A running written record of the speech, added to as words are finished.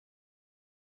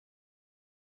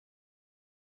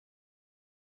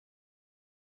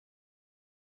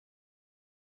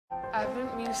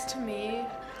Advent means to me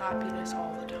happiness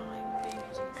all the time.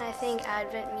 I think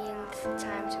Advent means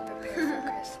time to prepare for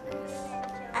Christmas.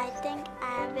 I think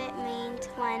Advent means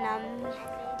when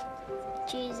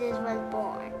Jesus was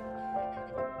born.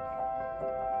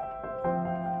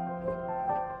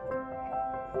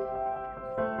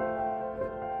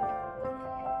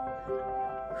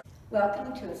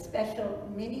 Welcome to a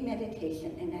special mini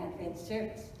meditation and Advent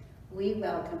service. We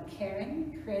welcome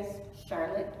Karen, Chris,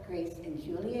 Charlotte, Grace, and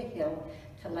Julia Hill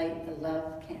to light the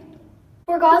love candle.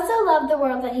 For God so loved the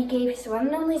world that he gave his one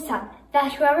and only Son,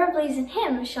 that whoever believes in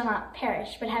him shall not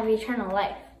perish, but have eternal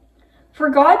life. For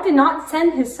God did not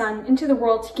send his Son into the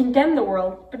world to condemn the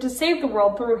world, but to save the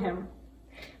world through him.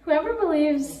 Whoever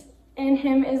believes in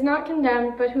him is not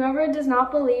condemned, but whoever does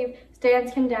not believe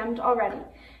stands condemned already,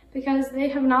 because they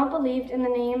have not believed in the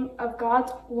name of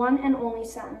God's one and only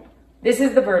Son. This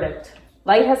is the verdict.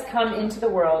 Light has come into the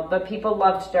world, but people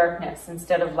loved darkness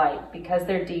instead of light, because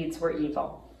their deeds were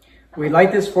evil. We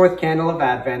light this fourth candle of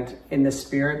Advent in the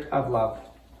spirit of love.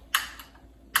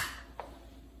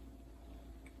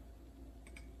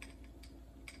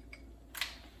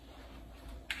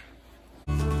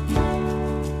 We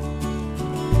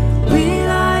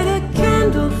light a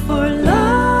candle for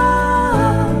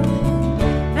love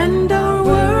and our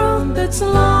world that's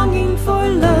longing for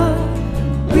love.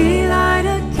 We light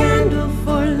a candle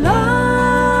for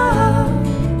love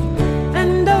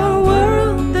and our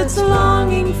world that's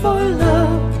longing for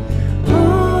love.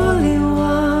 Holy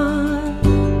One,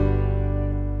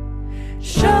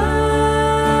 shine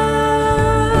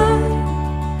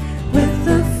with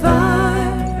the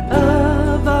fire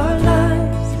of our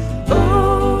lives.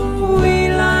 Oh, we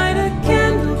light a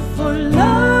candle for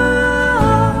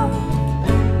love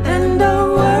and a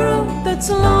world that's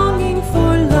longing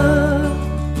for love.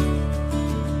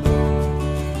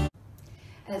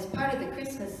 As part of the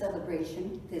Christmas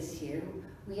celebration this year,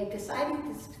 we have decided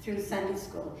through Sunday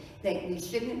school that we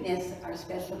shouldn't miss our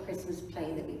special Christmas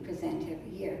play that we present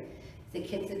every year. The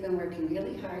kids have been working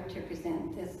really hard to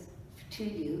present this to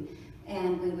you,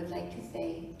 and we would like to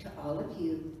say to all of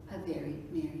you a very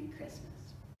Merry Christmas.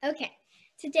 Okay,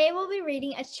 today we'll be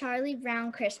reading A Charlie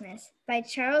Brown Christmas by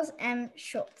Charles M.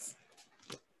 Schulz.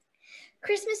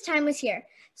 Christmas time was here.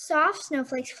 Soft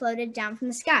snowflakes floated down from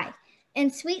the sky,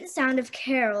 and sweet sound of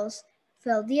carols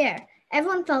filled the air.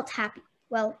 Everyone felt happy.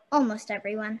 Well, almost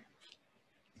everyone.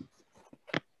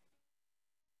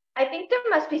 I think there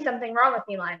must be something wrong with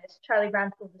me, Linus, Charlie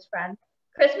Brown told his friend.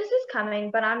 Christmas is coming,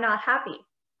 but I'm not happy.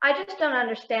 I just don't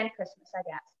understand Christmas, I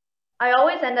guess. I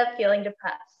always end up feeling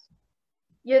depressed.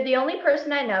 You're the only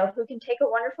person I know who can take a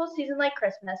wonderful season like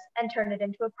Christmas and turn it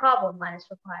into a problem,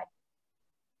 Linus replied.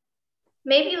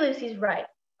 Maybe Lucy's right.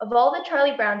 Of all the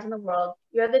Charlie Browns in the world,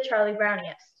 you're the Charlie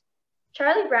Browniest.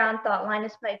 Charlie Brown thought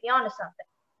Linus might be onto something.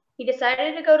 He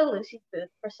decided to go to Lucy's booth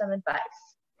for some advice.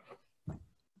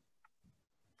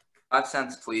 5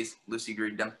 cents, please, Lucy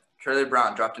greeted him. Charlie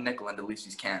Brown dropped a nickel into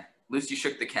Lucy's can. Lucy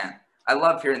shook the can. I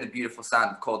love hearing the beautiful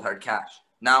sound of cold hard cash.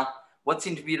 Now, what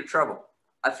seemed to be the trouble?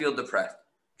 I feel depressed,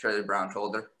 Charlie Brown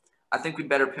told her. I think we'd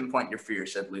better pinpoint your fear,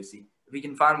 said Lucy. If we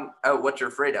can find out what you're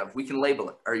afraid of, we can label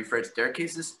it. Are you afraid of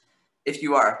staircases? If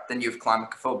you are, then you have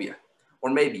climacophobia. Or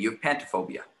maybe you have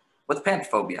pantophobia. What's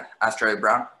pantophobia? Asked Charlie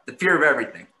Brown. The fear of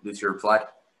everything, Lucy replied.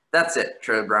 That's it,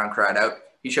 Charlie Brown cried out.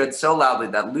 He shouted so loudly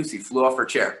that Lucy flew off her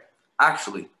chair.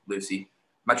 Actually, Lucy,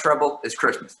 my trouble is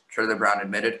Christmas, Charlie Brown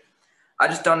admitted. I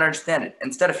just don't understand it.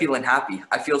 Instead of feeling happy,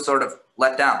 I feel sort of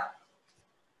let down.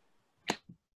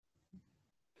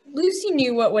 Lucy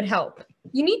knew what would help.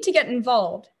 You need to get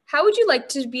involved. How would you like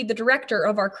to be the director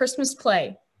of our Christmas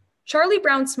play? Charlie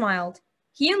Brown smiled.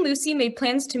 He and Lucy made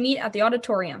plans to meet at the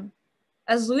auditorium.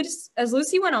 As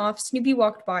Lucy went off, Snoopy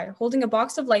walked by, holding a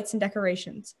box of lights and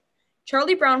decorations.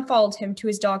 Charlie Brown followed him to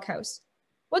his doghouse.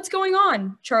 What's going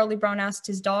on? Charlie Brown asked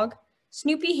his dog.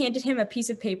 Snoopy handed him a piece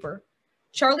of paper.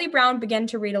 Charlie Brown began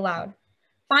to read aloud.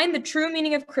 Find the true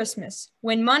meaning of Christmas.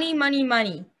 Win money, money,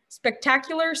 money.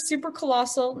 Spectacular, super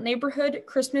colossal neighborhood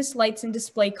Christmas lights and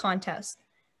display contest.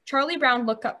 Charlie Brown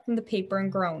looked up from the paper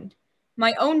and groaned.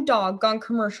 My own dog gone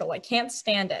commercial. I can't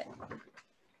stand it.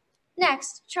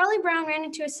 Next, Charlie Brown ran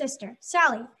into his sister,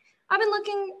 Sally. I've been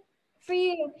looking for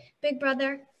you, big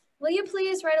brother. Will you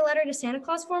please write a letter to Santa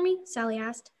Claus for me? Sally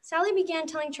asked. Sally began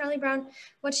telling Charlie Brown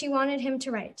what she wanted him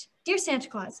to write. Dear Santa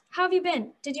Claus, how have you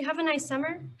been? Did you have a nice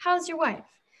summer? How's your wife?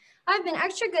 I've been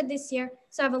extra good this year,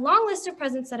 so I have a long list of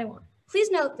presents that I want. Please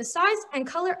note the size and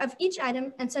color of each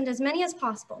item and send as many as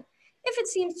possible. If it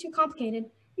seems too complicated,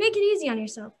 make it easy on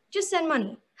yourself. Just send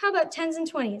money. How about 10s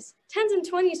and 20s? 10s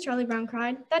and 20s, Charlie Brown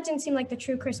cried. That didn't seem like the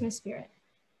true Christmas spirit.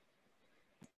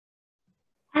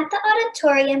 At the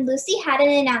auditorium, Lucy had an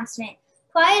announcement.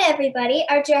 Quiet, everybody.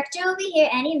 Our director will be here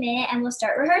any minute and we'll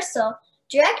start rehearsal.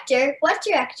 Director? What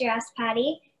director? Asked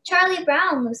Patty. Charlie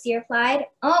Brown, Lucy replied.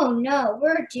 Oh, no,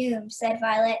 we're doomed, said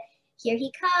Violet. Here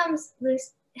he comes,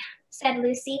 said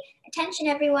Lucy. Attention,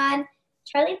 everyone.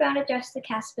 Charlie Brown addressed the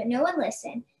cast, but no one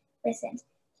listened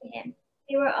to him.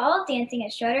 They were all dancing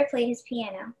as Schroeder played his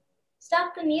piano.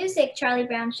 Stop the music, Charlie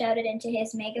Brown shouted into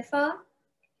his megaphone.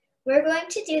 We're going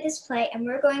to do this play, and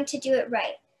we're going to do it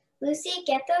right. Lucy,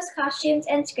 get those costumes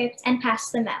and scripts and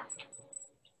pass them out.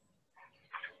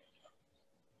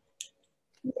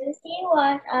 Lucy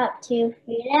walked up to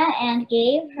Frida and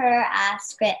gave her a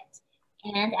script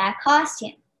and a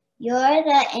costume. You're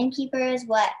the innkeeper's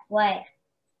wife.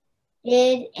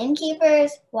 Did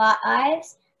innkeepers'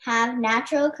 wives have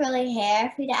natural curly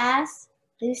hair? Frida asked.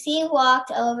 Lucy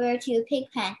walked over to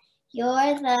Pigpen.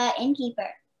 You're the innkeeper.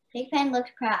 Pigpen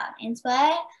looked proud. In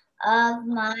spite of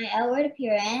my outward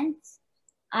appearance,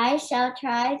 I shall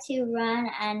try to run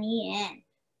a neat inn.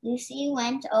 Lucy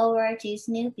went over to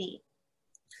Snoopy.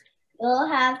 You'll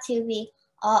have to be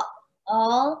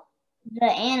all the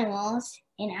animals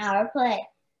in our play,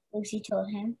 Lucy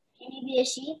told him. Can you be a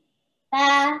sheep?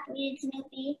 Bah, bleated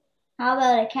Snoopy. How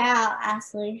about a cow?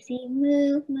 Asked Lucy.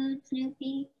 Moo, mooed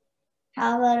Snoopy.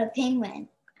 How about a penguin?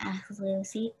 Asked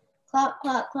Lucy. Clock,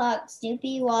 clock, clock.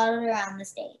 Snoopy waddled around the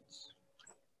stage.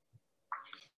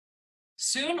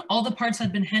 Soon, all the parts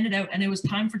had been handed out and it was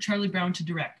time for Charlie Brown to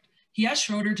direct. He asked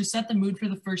Schroeder to set the mood for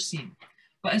the first scene.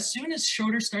 But as soon as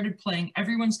Schroeder started playing,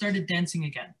 everyone started dancing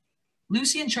again.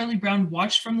 Lucy and Charlie Brown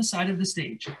watched from the side of the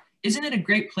stage. Isn't it a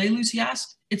great play, Lucy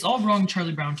asked. It's all wrong,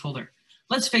 Charlie Brown told her.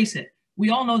 Let's face it, we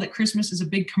all know that Christmas is a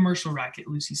big commercial racket,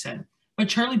 Lucy said. But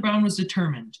Charlie Brown was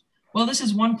determined. Well, this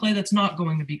is one play that's not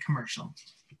going to be commercial.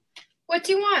 What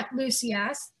do you want? Lucy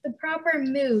asked. The proper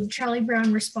mood, Charlie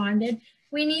Brown responded.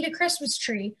 We need a Christmas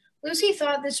tree. Lucy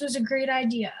thought this was a great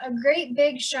idea. A great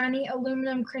big shiny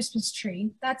aluminum Christmas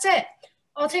tree. That's it.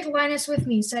 I'll take Linus with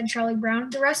me, said Charlie Brown.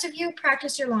 The rest of you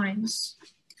practice your lines.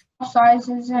 All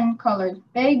sizes and colors.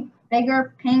 Big,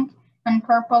 bigger, pink, and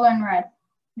purple and red.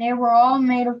 They were all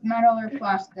made of metal or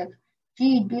plastic.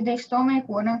 Gee, do they still make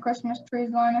wooden Christmas trees?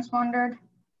 Linus wondered.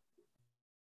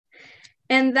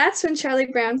 And that's when Charlie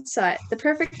Brown saw it, the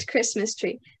perfect Christmas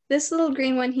tree. This little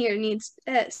green one here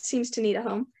seems to need a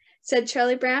home, said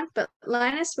Charlie Brown, but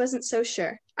Linus wasn't so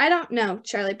sure. I don't know,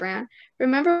 Charlie Brown.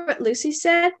 Remember what Lucy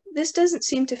said? This doesn't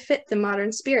seem to fit the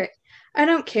modern spirit. I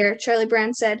don't care, Charlie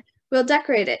Brown said. We'll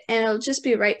decorate it, and it'll just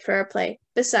be right for our play.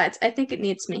 Besides, I think it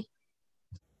needs me.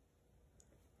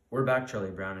 We're back, Charlie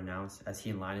Brown announced, as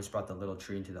he and Linus brought the little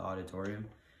tree into the auditorium.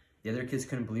 The other kids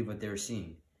couldn't believe what they were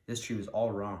seeing. This tree was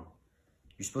all wrong.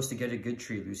 You're supposed to get a good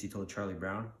tree, Lucy told Charlie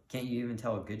Brown. Can't you even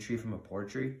tell a good tree from a poor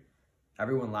tree?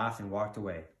 Everyone laughed and walked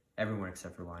away. Everyone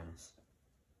except for Linus.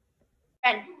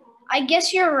 I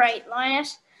guess you're right,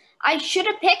 Linus. I should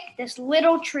have picked this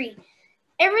little tree.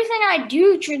 Everything I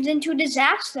do turns into a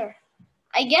disaster.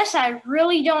 I guess I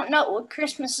really don't know what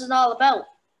Christmas is all about.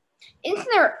 Isn't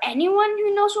there anyone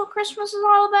who knows what Christmas is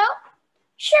all about?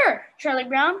 Sure, Charlie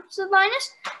Brown, said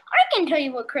Linus. I can tell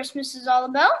you what Christmas is all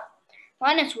about.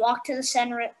 Linus walked to the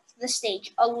center of the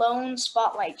stage. A lone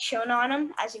spotlight shone on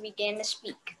him as he began to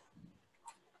speak.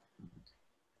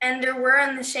 And there were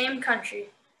in the same country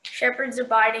shepherds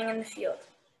abiding in the field,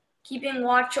 keeping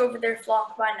watch over their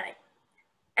flock by night.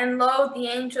 And lo, the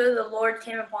angel of the Lord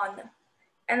came upon them,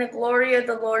 and the glory of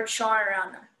the Lord shone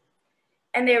around them,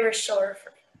 and they were sore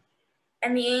afraid.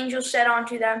 And the angel said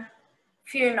unto them,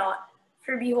 Fear not,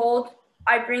 for behold,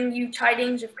 I bring you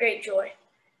tidings of great joy,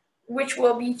 which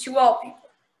will be to all people.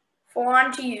 For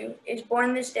unto you is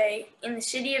born this day in the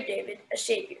city of David a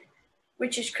Savior,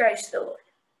 which is Christ the Lord.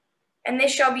 And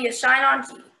this shall be a sign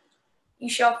unto you. You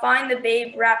shall find the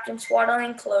babe wrapped in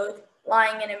swaddling clothes,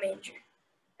 lying in a manger.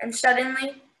 And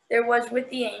suddenly there was with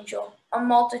the angel a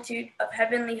multitude of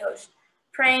heavenly hosts,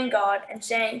 praying God and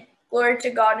saying, Glory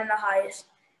to God in the highest,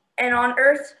 and on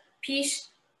earth peace,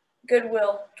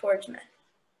 goodwill towards men.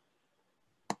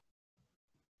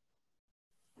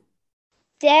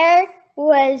 There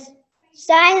was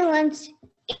silence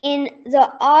in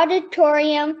the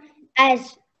auditorium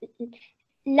as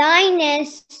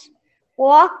Linus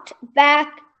walked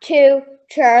back to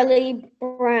Charlie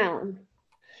Brown.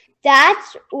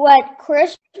 That's what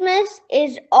Christmas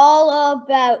is all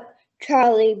about,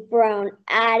 Charlie Brown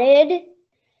added.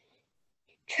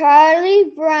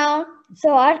 Charlie Brown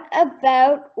thought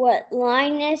about what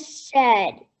Linus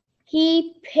said.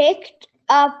 He picked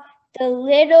up the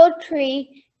little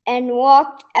tree and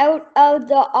walked out of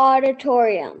the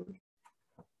auditorium.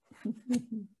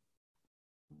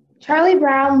 Charlie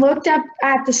Brown looked up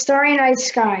at the starry night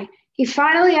sky. He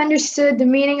finally understood the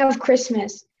meaning of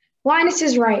Christmas. Linus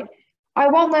is right. I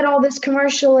won't let all this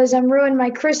commercialism ruin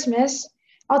my Christmas.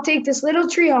 I'll take this little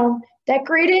tree home,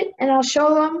 decorate it, and I'll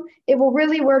show them it will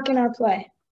really work in our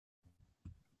play.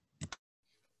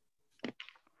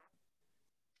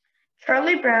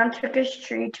 Charlie Brown took his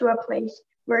tree to a place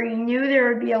where he knew there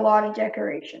would be a lot of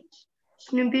decorations,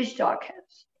 Snoopy's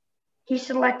doghouse. He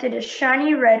selected a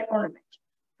shiny red ornament,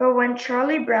 but when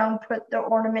Charlie Brown put the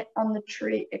ornament on the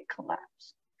tree, it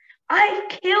collapsed. "I've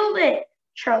killed it!"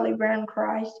 Charlie Brown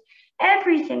cries.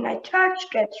 "Everything I touch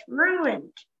gets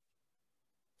ruined."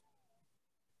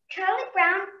 Charlie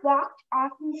Brown walked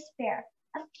off in despair.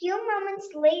 A few moments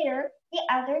later, the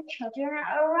other children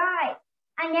arrived.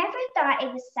 "I never thought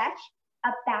it was such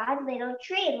a bad little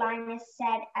tree," Linus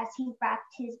said as he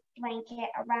wrapped his blanket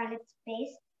around its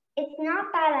base. "It's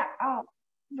not bad at all,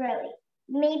 really.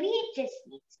 Maybe it just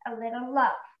needs a little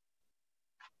love."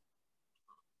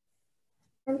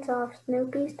 And off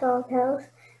Snoopy's doghouse.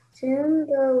 Soon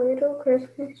the little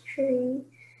Christmas tree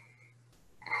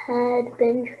had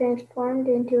been transformed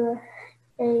into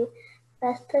a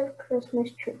festive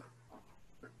Christmas tree.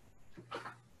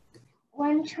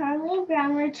 When Charlie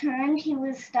Brown returned, he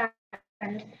was stunned.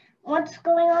 "What's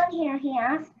going on here?" he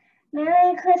asked.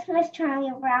 "Merry Christmas,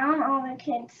 Charlie Brown," all the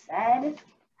kids said.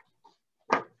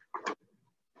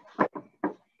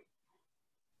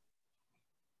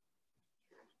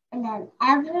 And then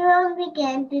everyone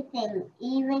began to sing,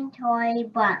 even Charlie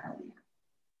Brown.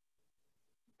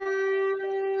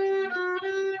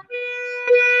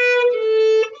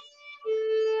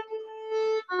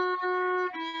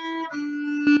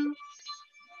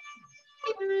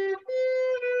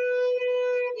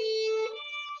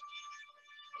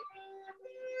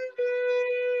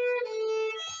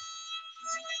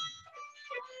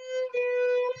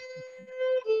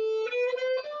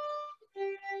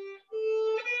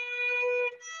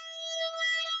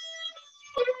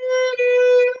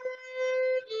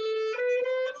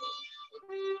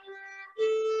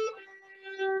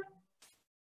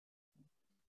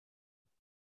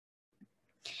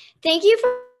 Thank you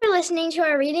for listening to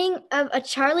our reading of A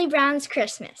Charlie Brown's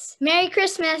Christmas. Merry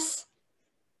Christmas!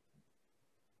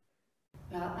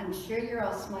 Well, I'm sure you're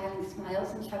all smiling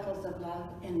smiles and chuckles of love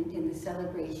in the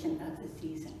celebration of the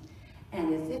season.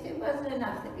 And as if it wasn't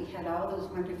enough that we had all those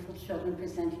wonderful children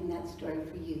presenting that story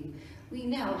for you, we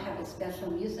now have a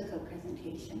special musical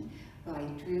presentation by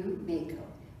Drew Mako.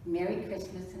 Merry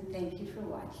Christmas and thank you for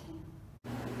watching.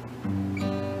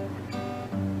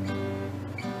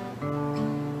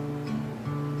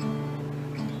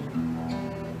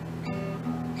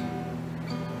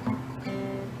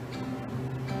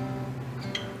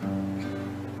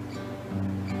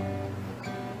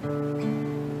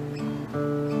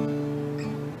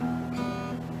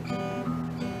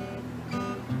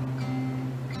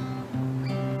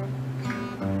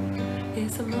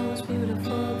 It's the most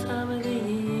beautiful time of the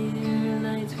year.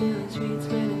 Lights fill the streets,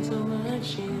 spreading so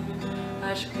much cheer.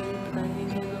 I should be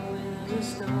playing in the winter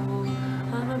snow.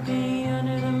 I'ma be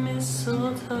under the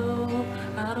mistletoe.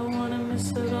 I don't wanna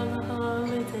miss out on the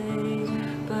holiday,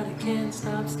 but I can't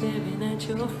stop staring at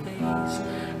your face.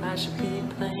 I should be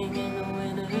playing in the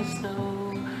winter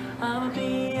snow. I'ma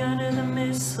be under the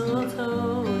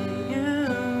mistletoe with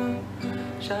you,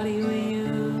 shawty with you,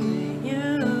 with you,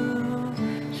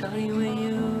 shawty with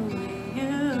you,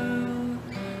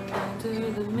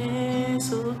 under the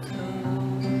mistletoe.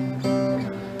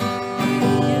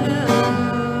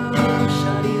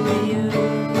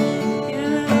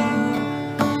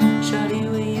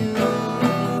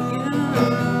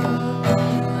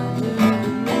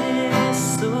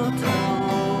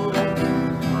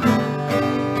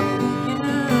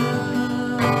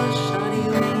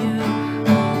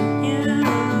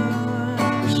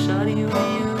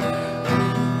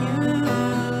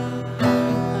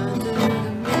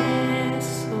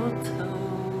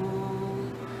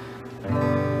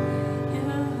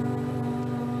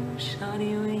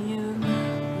 Shawty with you.